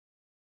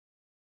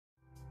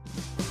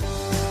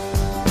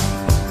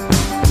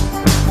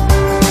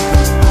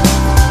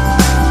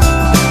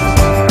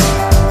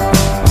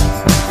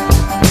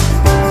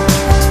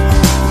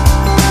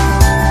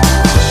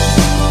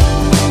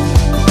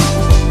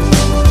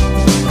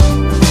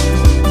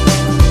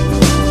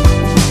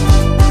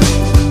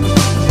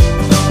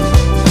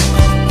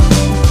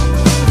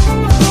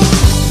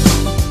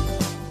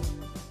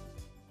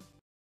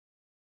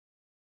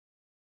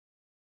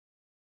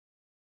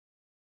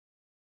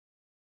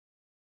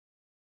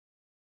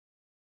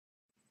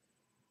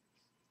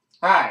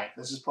Hi,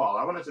 this is Paul.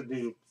 I wanted to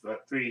do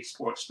three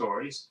sports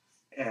stories,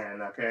 and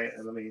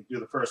let me do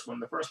the first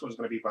one. The first one is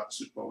going to be about the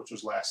Super Bowl, which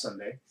was last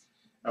Sunday.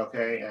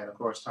 Okay, and of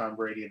course Tom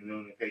Brady and the New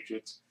England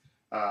Patriots.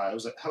 It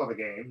was a hell of a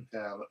game.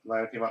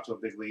 Atlanta came out to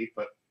a big lead,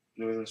 but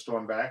New England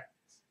stormed back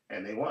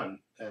and they won.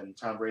 And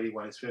Tom Brady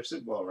won his fifth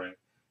Super Bowl ring.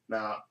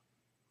 Now,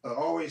 I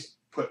always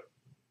put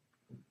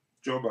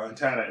Joe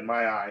Montana in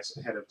my eyes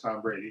ahead of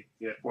Tom Brady.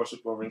 He had four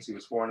Super Bowl rings. He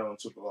was 4-0 in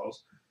Super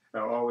Bowls.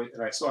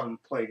 And I saw him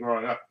play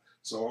growing up,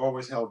 so I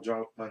always held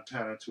Joe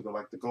Montana to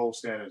the gold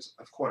standards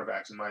of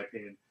quarterbacks, in my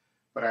opinion.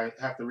 But I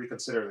have to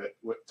reconsider that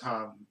with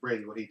Tom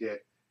Brady, what he did,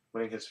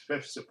 winning his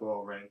fifth Super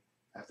Bowl ring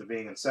after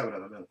being in seven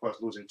of them, and of course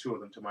losing two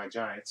of them to my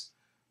Giants.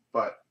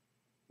 But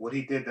what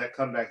he did, that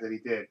comeback that he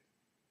did,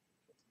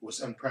 was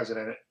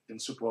unprecedented in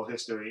Super Bowl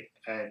history,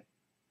 and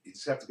you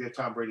just have to give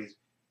Tom Brady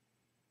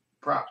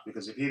props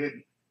because if he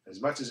didn't,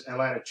 as much as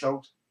Atlanta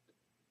choked,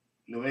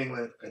 New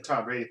England and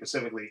Tom Brady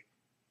specifically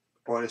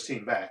brought his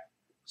team back.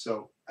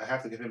 So I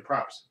have to give him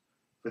props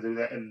for doing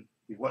that. And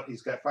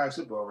he's got five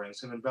Super Bowl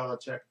rings, him and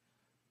Belichick,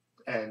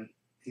 and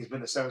he's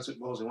been to seven Super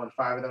Bowls and won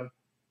five of them.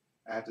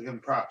 I have to give him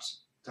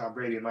props. Tom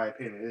Brady, in my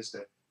opinion, is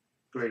the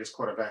greatest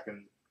quarterback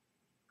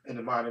in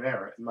the modern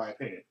era, in my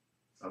opinion.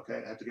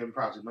 Okay, I have to give him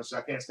props. As much as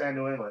I can't stand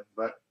New England,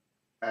 but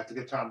I have to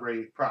give Tom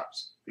Brady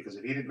props because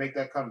if he didn't make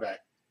that comeback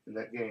in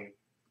that game,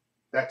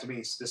 that to me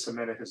just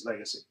cemented his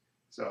legacy.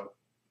 So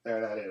there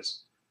that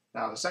is.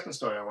 Now the second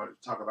story I wanted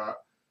to talk about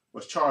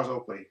was Charles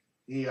Oakley.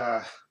 He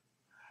got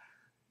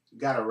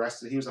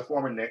arrested. He was a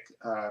former Knick,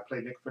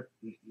 played for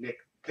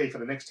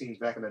the Knicks teams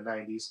back in the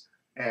 '90s,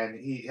 and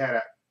he had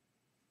a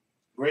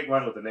great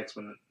run with the Knicks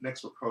when the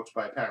Knicks were coached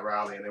by Pat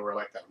Riley, and they were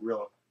like a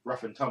real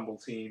rough and tumble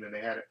team, and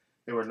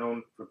they were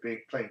known for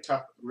playing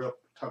tough, real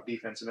tough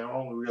defense, and their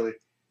only really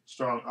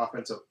strong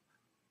offensive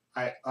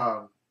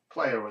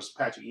player was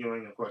Patrick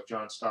Ewing, and of course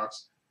John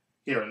Starks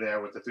here and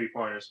there with the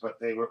three-pointers, but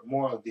they were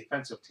more a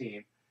defensive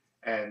team,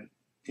 and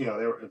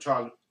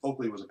Charles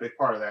Oakley was a big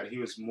part of that. He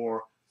was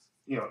more,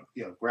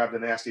 grab the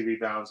nasty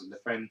rebounds and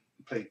defend,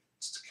 play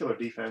killer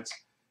defense,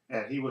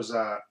 and he was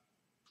the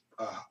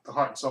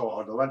heart and soul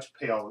or the lunch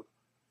pail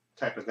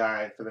type of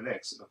guy for the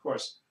Knicks. And of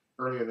course,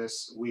 earlier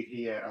this week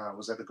he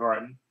was at the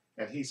Garden,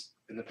 and he's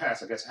in the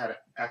past, I guess, had an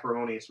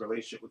acrimonious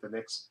relationship with the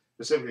Knicks,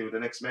 specifically with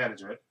the Knicks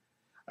management,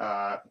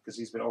 because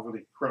he's been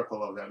overly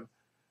critical of them.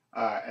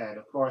 And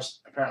of course,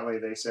 apparently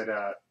they said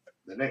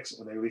the Knicks,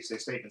 when they released their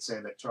statement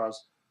saying that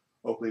Charles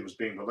Oakley was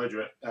being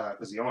belligerent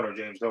because the owner,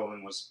 James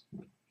Dolan,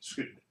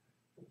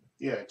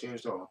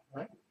 James Dolan,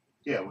 right?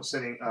 Yeah, was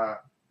sitting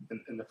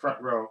in the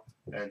front row,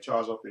 and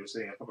Charles Oakley was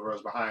sitting a couple of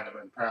rows behind him,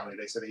 and apparently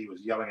they said he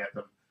was yelling at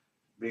them,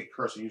 being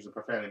cursing, using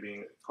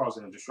profanity,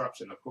 causing a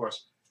disruption. Of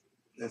course,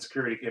 then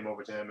security came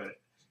over to him,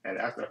 and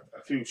after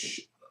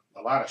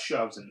a lot of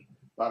shoves and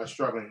a lot of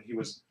struggling, he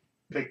was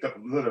picked up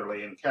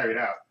literally and carried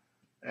out,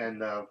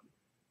 and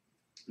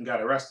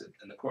got arrested.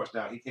 And of course,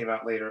 now he came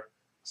out later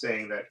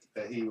saying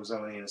that he was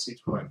only in the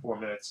seats for like 4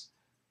 minutes,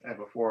 and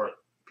before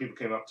people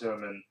came up to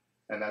him,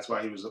 and that's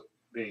why he was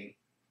being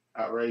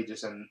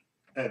outrageous, and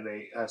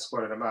they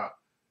escorted him out.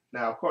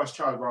 Now, of course,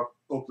 Charles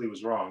Oakley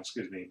was wrong,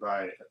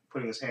 by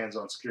putting his hands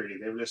on security.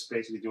 They were just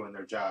basically doing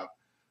their job.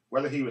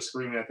 Whether he was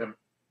screaming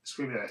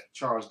at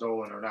Charles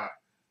Dolan or not,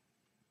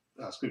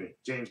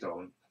 James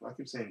Dolan. I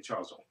keep saying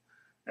Charles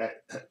Dolan.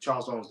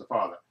 Charles Dolan's the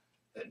father.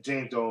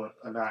 James Dolan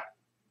or not,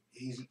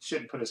 he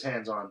shouldn't put his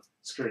hands on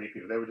security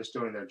people. They were just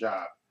doing their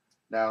job.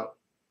 Now,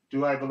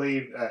 do I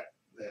believe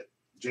that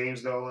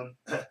James Dolan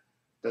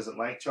doesn't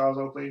like Charles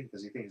Oakley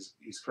because he thinks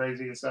he's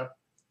crazy and stuff?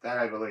 That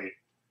I believe.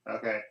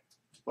 Okay.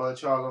 Whether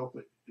Charles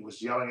Oakley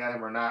was yelling at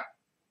him or not,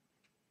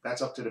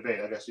 that's up to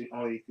debate. I guess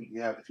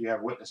if you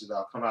have witnesses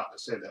that'll come out and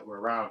say that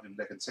were around him,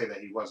 they can say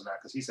that he was not,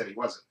 because he said he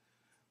wasn't.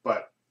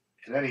 But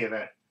in any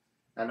event,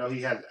 I know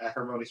he had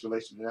acrimonious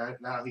relations.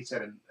 Now he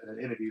said in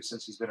an interview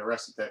since he's been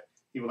arrested that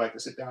he would like to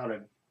sit down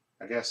and,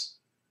 I guess,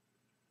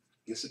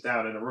 you sit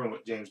down in a room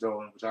with James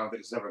Dolan, which I don't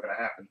think is ever going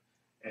to happen,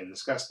 and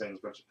discuss things.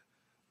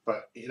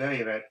 But in any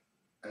event,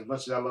 as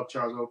much as I love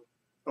Charles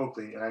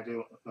Oakley, and I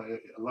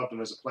loved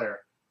him as a player,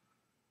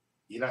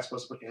 you're not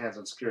supposed to put your hands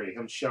on security.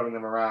 Him shoving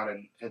them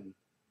around and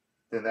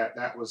then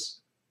that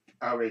was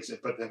outrageous.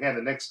 But again,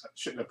 the Knicks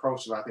shouldn't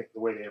approach him, I think,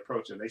 the way they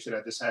approached him. They should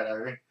have just had,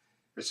 I think,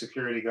 the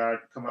security guard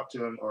come up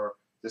to him, or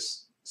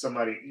just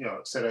somebody,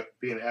 instead of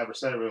being an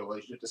adversarial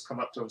relationship, just come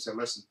up to him and say,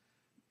 listen,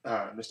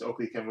 Mr.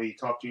 Oakley, can we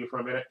talk to you for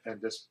a minute?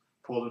 And just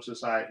pull him to the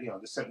side.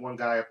 Just sent one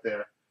guy up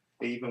there,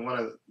 even one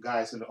of the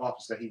guys in the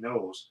office that he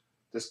knows,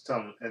 just tell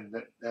him. And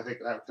I think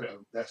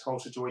that whole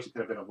situation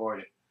could have been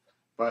avoided.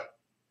 But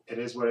it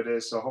is what it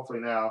is. So hopefully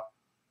now,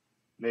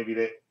 maybe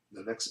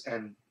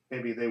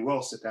maybe they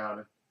will sit down,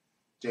 and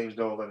James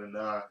Dolan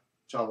and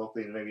Charles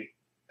Oakley, and maybe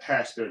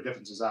hash their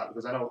differences out,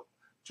 because I know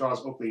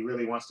Charles Oakley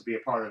really wants to be a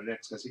part of the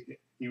Knicks, because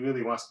he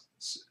really wants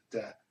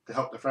to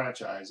help the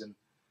franchise, and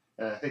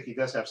I think he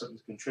does have something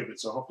to contribute.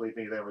 So hopefully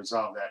maybe they'll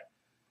resolve that.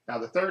 Now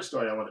the third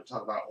story I wanted to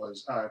talk about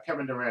was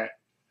Kevin Durant.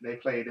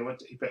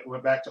 He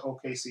went back to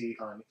OKC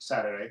on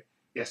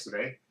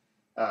yesterday,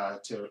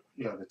 to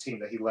the team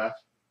that he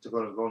left. to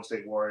go to the Golden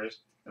State Warriors.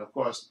 And of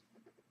course,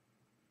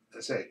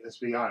 let's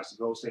be honest, the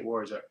Golden State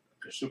Warriors are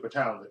super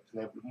talented,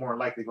 and they're more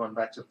likely going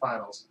back to the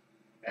finals.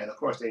 And of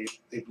course,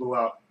 they blew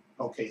out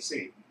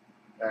OKC.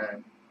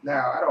 And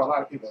now, I know a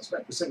lot of people,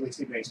 specifically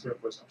Stephen A.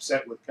 Smith, was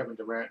upset with Kevin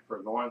Durant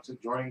for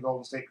joining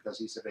Golden State because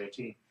he said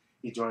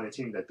he joined a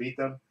team that beat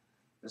them.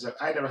 And so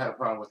I never had a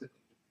problem with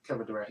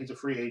Kevin Durant. He's a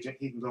free agent.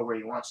 He can go where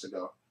he wants to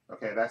go.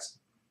 Okay, that's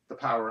the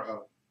power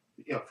of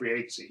free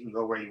agency. He can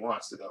go where he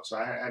wants to go. So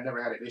I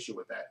never had an issue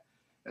with that.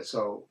 And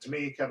so to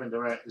me, Kevin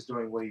Durant is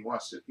doing what he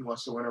wants to. He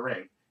wants to win a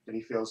ring, and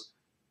he feels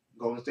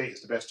Golden State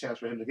is the best chance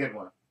for him to get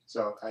one.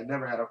 So I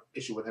never had an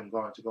issue with him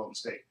going to Golden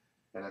State.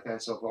 And again,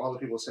 so for all the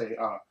people say,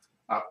 all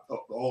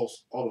the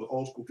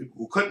old school people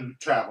who couldn't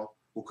travel,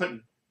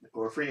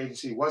 or free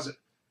agency wasn't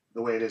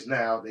the way it is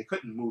now, they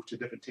couldn't move to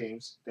different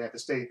teams. They had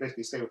to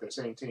basically stay with their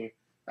same team.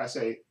 I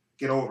say,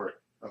 get over it.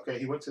 Okay,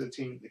 he went to the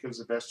team that gives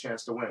the best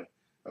chance to win.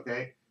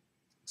 Okay,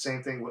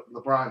 same thing what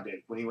LeBron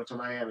did when he went to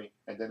Miami,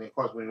 and then of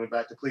course when he went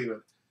back to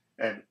Cleveland,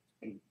 and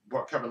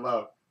brought Kevin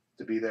Love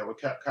to be there with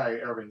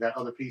Kyrie Irving, got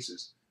other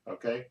pieces.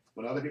 Okay,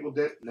 when other people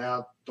did,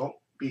 now don't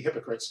be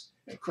hypocrites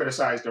and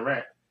criticize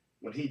Durant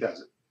when he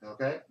does it.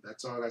 Okay,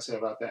 that's all I say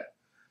about that.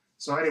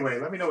 So anyway,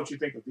 let me know what you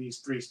think of these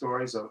three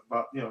stories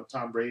about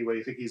Tom Brady. Whether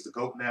you think he's the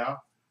GOAT now,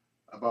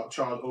 about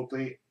Charles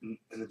Oakley and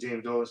the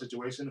James Dolan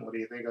situation. What do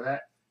you think of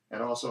that?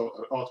 And also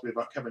ultimately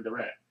about Kevin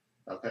Durant.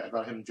 Okay,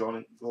 about him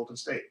joining Golden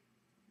State.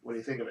 What do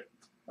you think of it?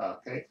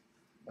 Okay,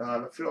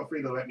 feel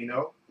free to let me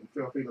know, and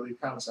feel free to leave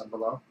comments down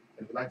below.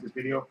 And if you like this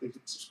video, please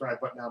hit the subscribe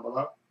button down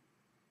below.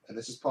 And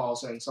this is Paul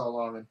saying so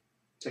long and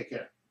take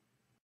care.